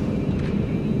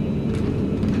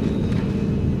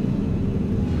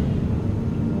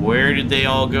 Where did they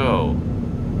all go?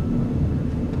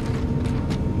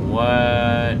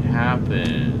 What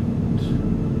happened?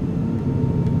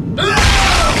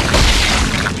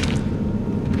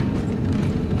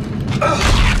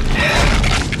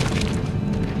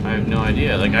 I have no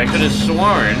idea. Like, I could have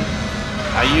sworn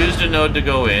I used a node to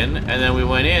go in, and then we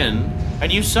went in,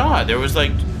 and you saw it. There was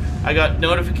like, I got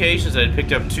notifications that I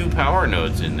picked up 2 power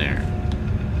nodes in there.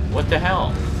 What the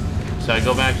hell? So I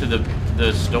go back to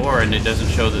the store, and it doesn't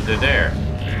show that they're there.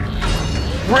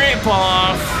 Rip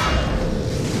off!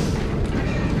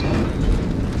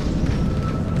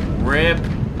 Rip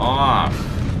off.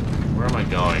 Where am I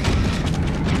going?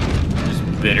 I'm just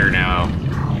bitter now.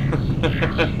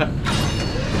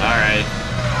 Alright.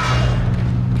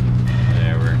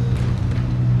 Whatever.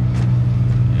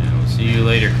 Yeah, we'll see you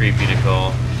later, creepy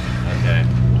Nicole. Okay.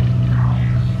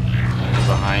 Anything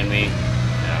behind me?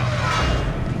 No.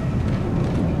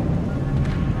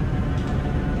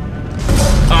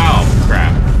 Oh,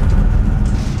 crap.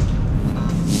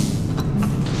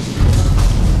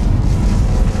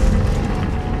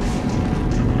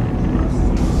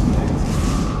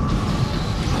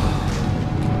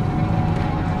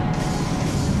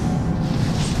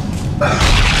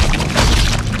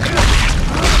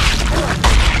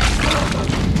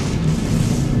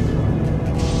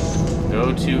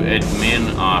 Go to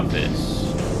admin office.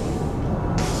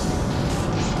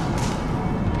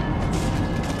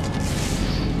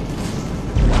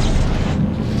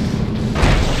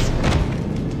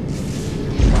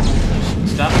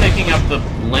 Stop picking up the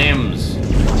limbs.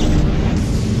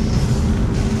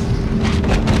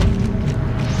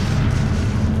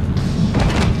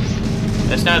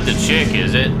 That's not the chick,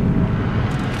 is it?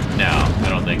 No, I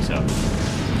don't think so.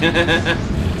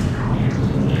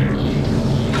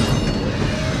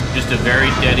 Just a very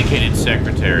dedicated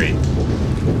secretary.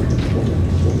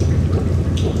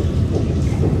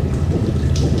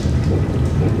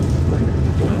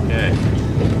 Okay.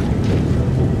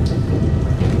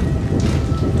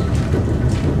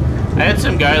 I had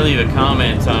some guy leave a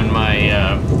comment on my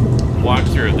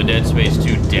walkthrough of the Dead Space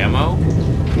 2 demo,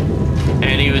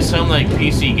 and he was some like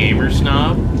PC gamer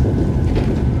snob,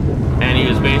 and he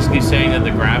was basically saying that the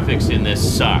graphics in this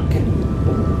suck,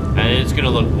 and it's gonna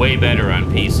look way better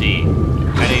on PC.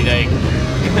 And he like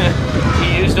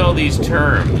he used all these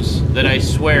terms that I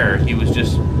swear he was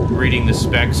just reading the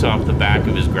specs off the back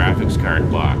of his graphics card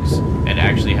box and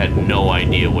actually had no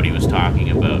idea what he was talking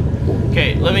about.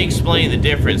 Okay, let me explain the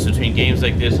difference between games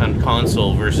like this on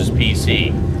console versus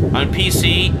PC. On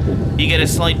PC, you get a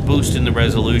slight boost in the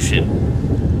resolution.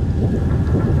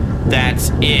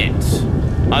 That's it.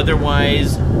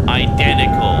 Otherwise,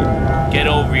 identical. Get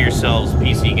over yourselves,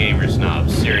 PC gamer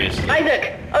snobs. Seriously.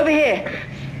 Isaac, over here.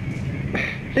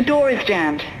 The door is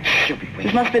jammed.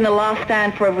 This must have been the last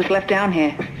stand for whoever was left down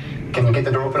here. Can you get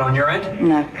the door open on your end?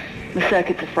 No, the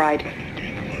circuits are fried.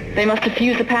 They must have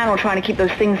fused the panel trying to keep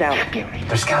those things out.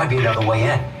 There's gotta be another way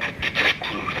in.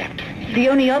 The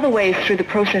only other way is through the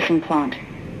processing plant.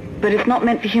 But it's not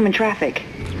meant for human traffic.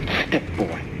 Step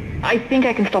boy. I think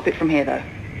I can stop it from here, though.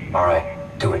 All right,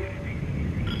 do it.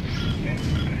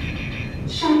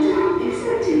 Shutdown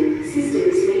accepted.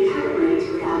 Systems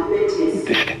recalibrate without notice.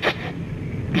 The steps.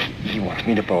 You want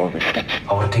me to follow the steps?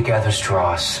 Hold it together,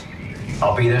 Strauss.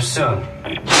 I'll be there soon.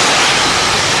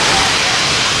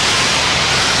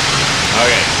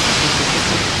 Okay.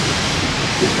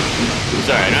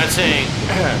 Sorry, I'm not saying...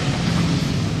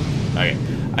 okay.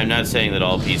 I'm not saying that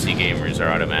all PC gamers are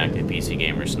automatically PC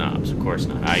gamer snobs. Of course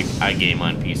not. I game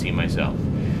on PC myself.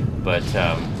 But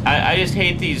I just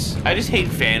hate these... I just hate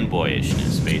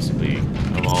fanboyishness, basically,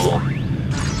 of all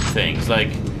things.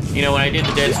 Like, you know, when I did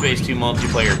the Dead Space 2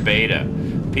 multiplayer beta,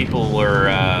 people were,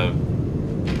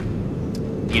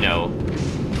 you know,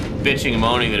 bitching and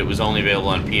moaning that it was only available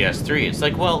on PS3. It's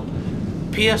like, well,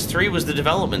 PS3 was the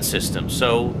development system,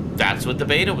 so that's what the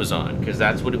beta was on, because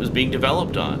that's what it was being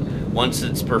developed on. Once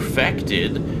it's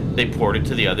perfected, they port it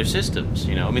to the other systems,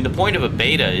 you know? I mean, the point of a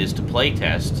beta is to play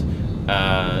test,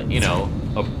 you know,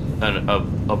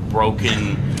 a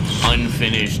broken,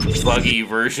 unfinished, buggy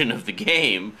version of the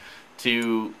game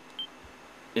to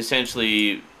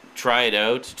essentially try it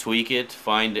out, tweak it,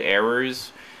 find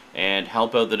errors, and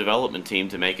help out the development team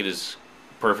to make it as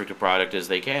perfect a product as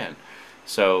they can.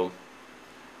 So,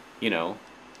 you know,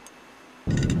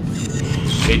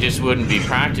 it just wouldn't be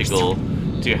practical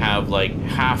to have like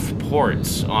half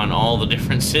ports on all the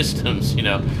different systems, you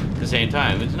know, at the same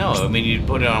time. But no, I mean, you'd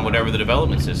put it on whatever the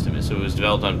development system is. So it was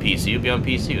developed on PC, it would be on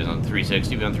PC. It was on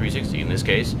 360, it would be on 360. In this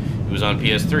case, it was on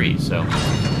PS3. So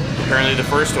apparently the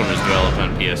first one was developed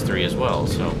on PS3 as well.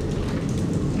 So,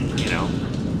 you know.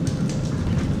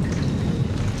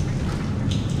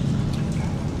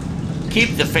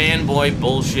 Keep the fanboy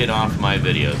bullshit off my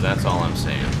videos, that's all I'm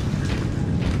saying.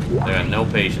 I got no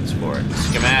patience for it.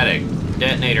 Schematic.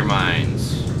 Detonator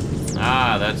mines.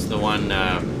 Ah, that's the one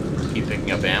keep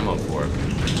picking up ammo for.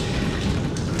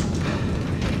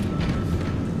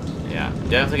 Yeah,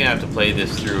 definitely gonna have to play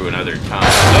this through another time.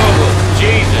 Oh,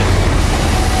 Jesus!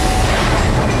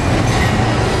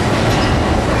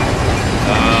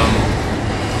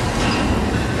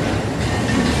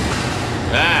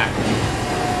 Ah!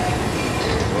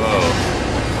 Whoa.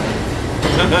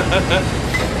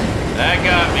 That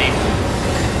got me.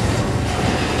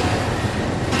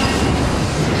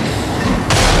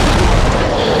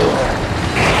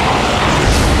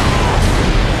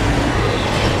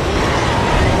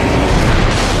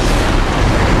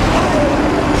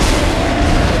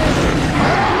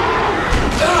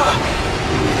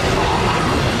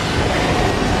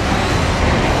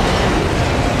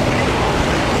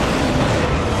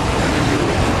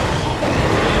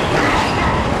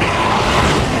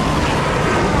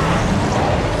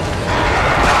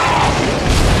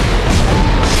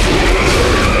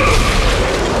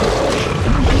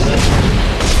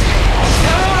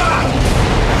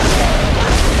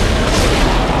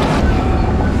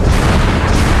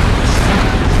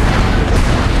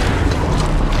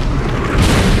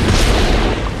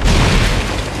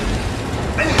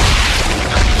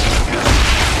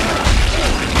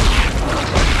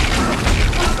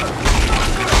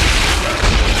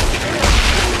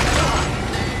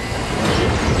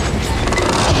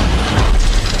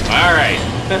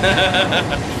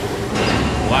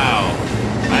 Wow.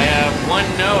 I have one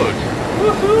node.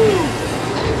 Woohoo!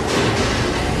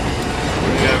 What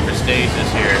do we got for stasis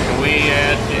here? Can we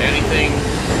add anything?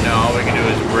 No, all we can do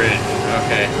is bridge.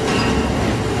 Okay.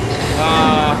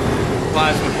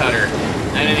 Plasma cutter.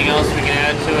 Anything else we can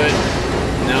add to it?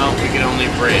 No, we can only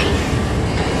bridge.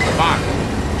 Fuck.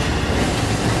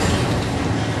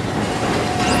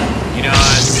 You know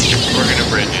what? We're gonna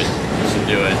bridge it. Just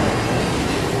do it.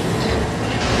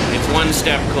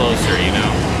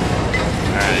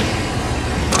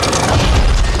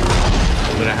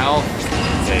 bit of health.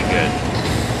 Okay, good.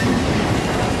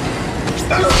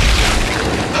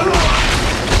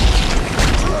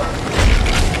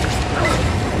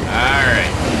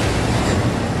 Alright.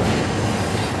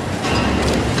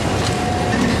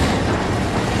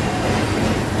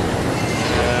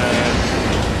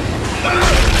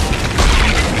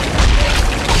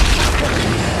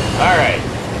 Alright.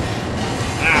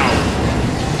 Ow.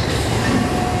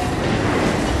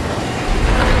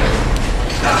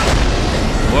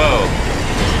 Whoa.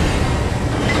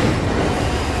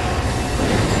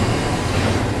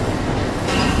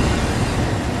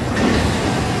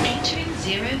 Entering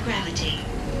zero gravity.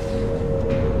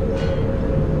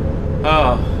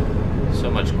 Oh, so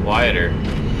much quieter.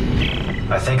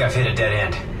 I think I've hit a dead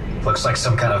end. Looks like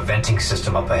some kind of venting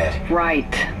system up ahead.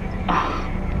 Right. Ugh.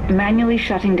 Manually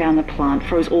shutting down the plant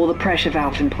froze all the pressure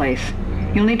valves in place.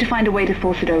 You'll need to find a way to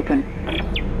force it open.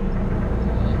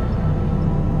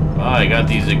 Oh, I got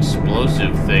these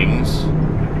explosive things.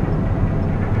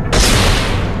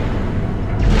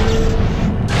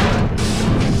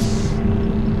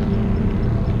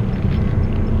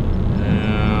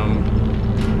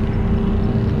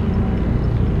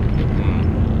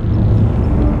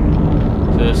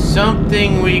 So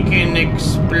something we can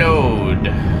explode.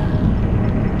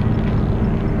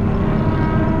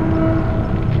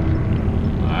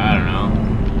 I don't know.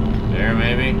 There,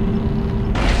 maybe?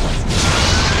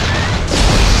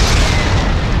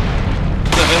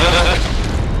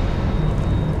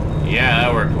 Yeah,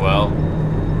 that worked well.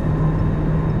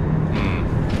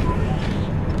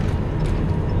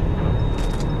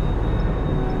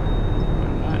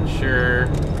 I'm not sure.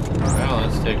 Well,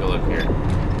 let's take a look here.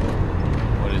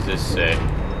 What does this say?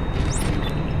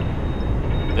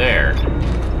 There.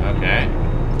 Okay.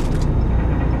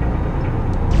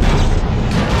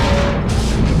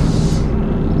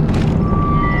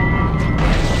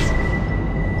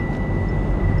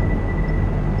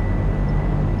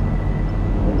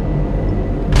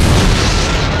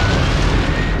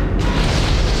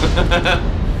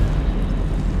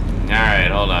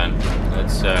 Alright, hold on.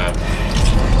 Let's, there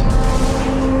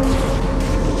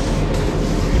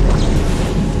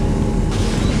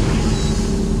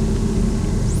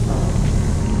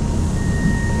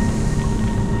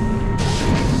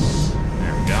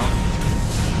we go.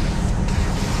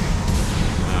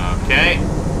 Okay.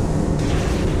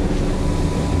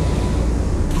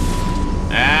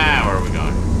 Where are we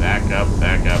going? Back up,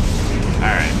 back up.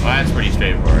 Alright, well that's pretty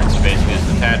straightforward. So basically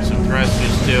just attach some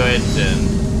thrusters to it and...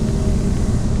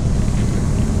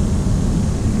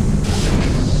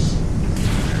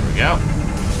 There we go.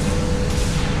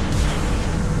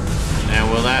 Now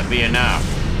will that be enough?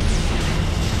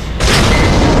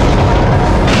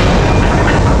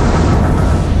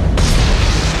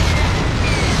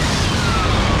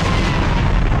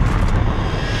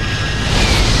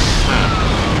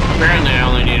 Apparently I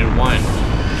only needed one.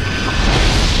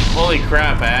 Holy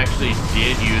crap, I actually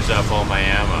did use up all my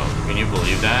ammo. Can you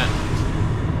believe that?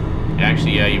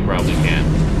 Actually, yeah, you probably can.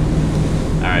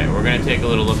 Alright, we're gonna take a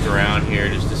little look around here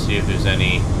just to see if there's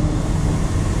any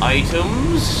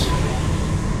items.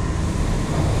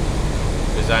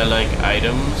 Because I like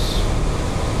items.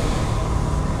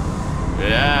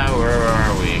 Yeah, where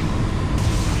are we?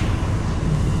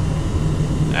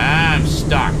 I'm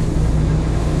stuck.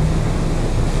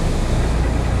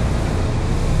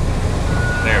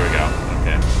 There we go.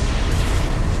 Okay.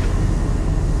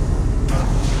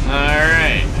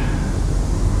 Alright.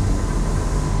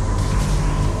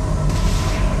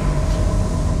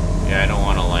 Yeah, I don't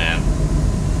want to land.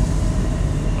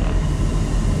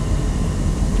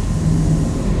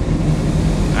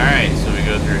 Alright, so we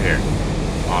go through here.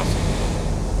 Awesome.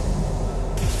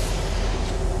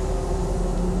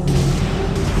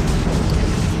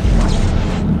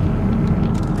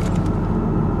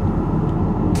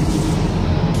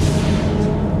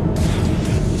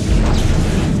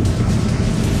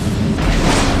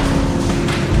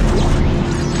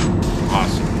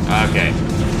 Okay.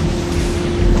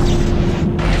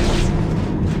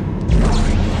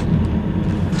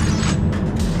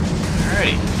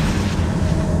 Alrighty.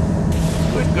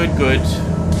 Good, good, good.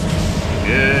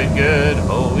 Good, good.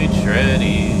 Holy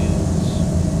shreddies.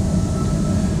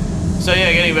 So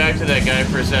yeah, getting back to that guy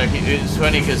for a sec, it's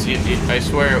funny because I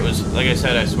swear it was, like I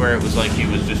said, I swear it was like he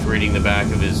was just reading the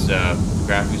back of his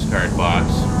graphics card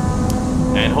box.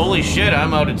 And holy shit,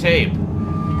 I'm out of tape.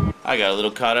 I got a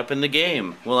little caught up in the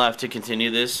game. We'll have to continue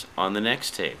this on the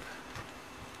next tape.